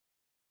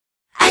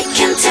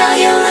So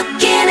you're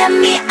looking at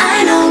me,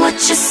 I know what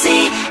you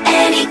see.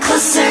 Any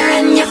closer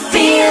and you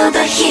feel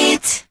the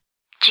heat.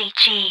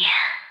 GG.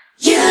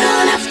 You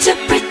don't have to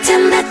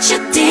pretend that you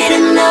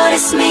didn't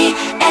notice me.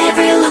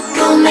 Every look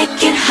will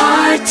make it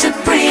hard to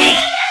breathe.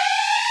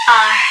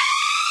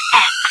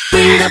 RX.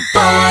 Bring the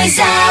boys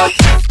out.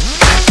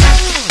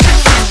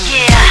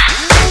 Yeah.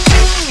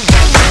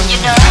 You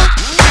know.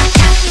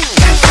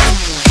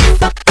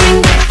 But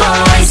bring the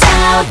boys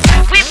out.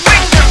 We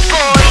bring the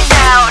boys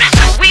out.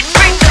 We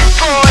bring the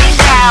boys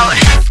out.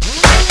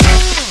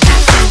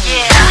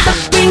 Yeah. But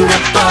bring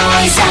the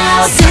boys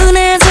out. Soon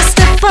as I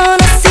step on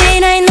the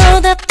scene, I know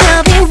that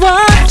they'll be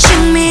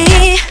watching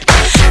me,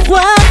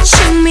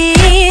 watching me.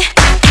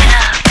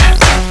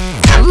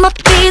 I'ma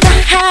be the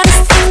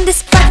hottest in this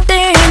spot,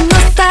 there ain't no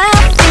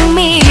stopping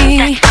me,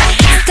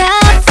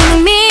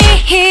 stopping me.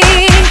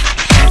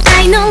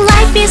 I know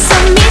life is a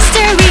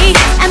mystery,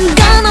 I'm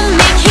gonna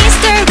make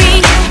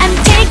history. I'm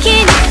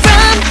taking it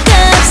from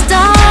the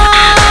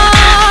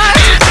start.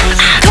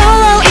 Call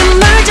out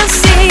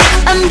emergency,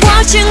 I'm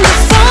watching the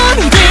phone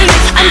ring.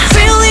 I'm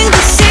feeling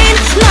the scene,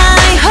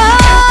 my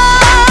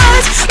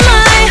heart,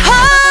 my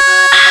heart.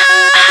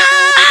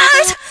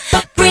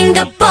 But bring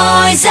the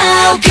boys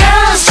out.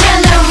 Girls'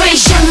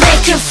 generation, they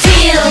can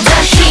feel the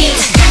heat,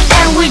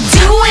 and we're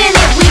doing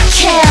it, we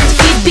can't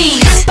be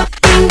beat. But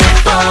bring the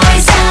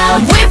boys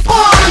out. We're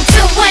born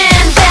to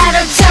win,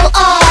 better tell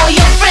all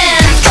your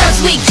friends,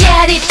 cause we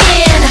get it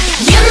in.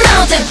 You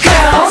know the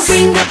girls.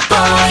 Bring the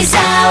boys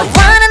out.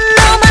 Wanna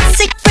know my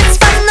secrets,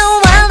 but no,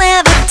 I'll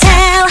never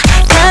tell,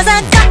 cause I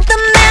got the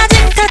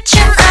magic touch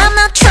and I'm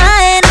not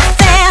trying to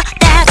fail.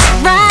 That's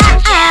right.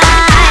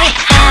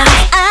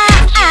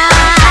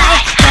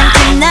 Can't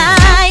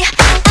deny.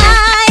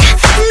 I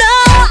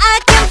know I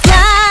can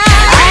fly.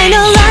 I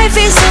know life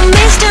is a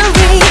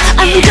mystery,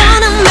 I'm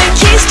gonna make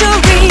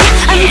history.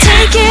 I'm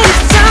taking it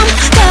from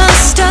the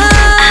start.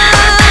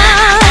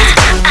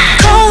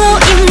 Call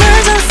out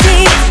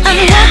emergency,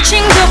 I'm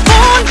watching the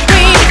phone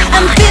ring.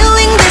 I'm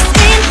feeling this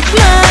in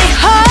my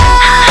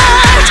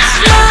heart,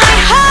 my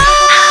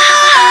heart.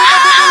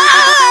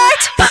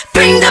 But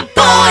bring the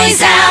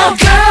boys out.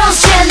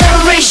 Girls'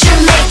 generation,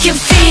 make you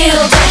feel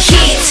the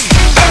heat,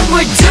 and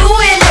we're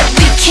doing it,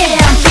 we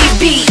can't be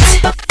beat.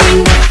 But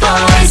bring the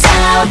boys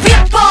out.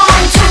 We're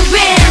born to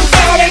win,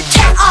 better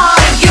tell all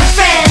your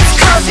friends,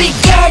 cause we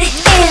get it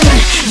in.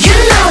 You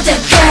know the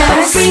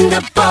girls. Bring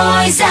the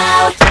boys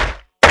out.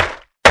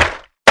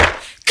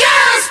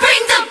 Girls,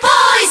 bring the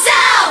boys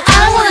out.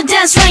 I wanna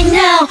dance right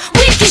now,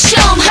 we can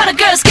show them how the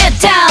girls get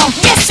down.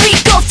 Yes, we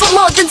go for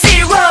more than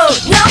zero.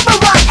 Number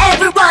one,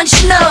 everyone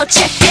should know.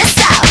 Check this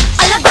out.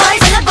 All the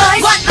boys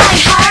want my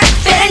heart,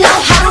 better know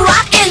how to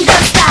rock and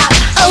don't stop.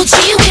 OG,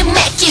 we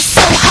make it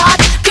so hot.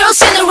 Girls'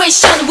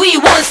 generation, we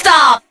won't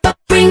stop. But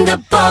bring the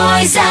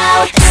boys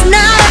out. It's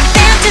not a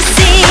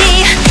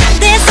fantasy,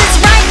 this is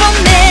right for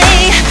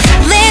me.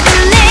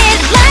 Living it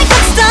like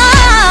a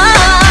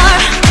star.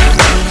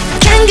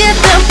 Can't get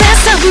the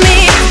best of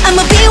me,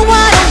 I'ma be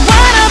what I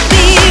wanna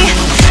be.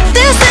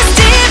 This is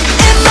deep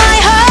in my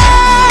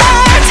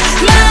heart,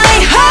 my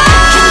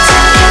heart.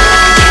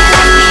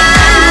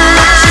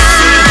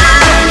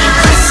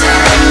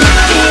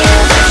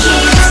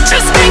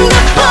 Just bring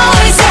the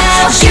boys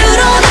out. You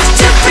don't have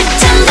to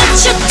pretend that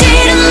you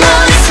didn't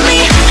notice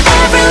me.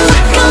 Every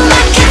look will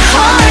make it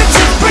hard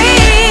to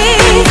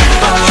breathe.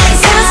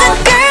 Cause the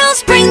girls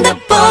bring the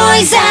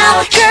boys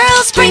out.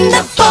 Girls bring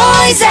the boys out.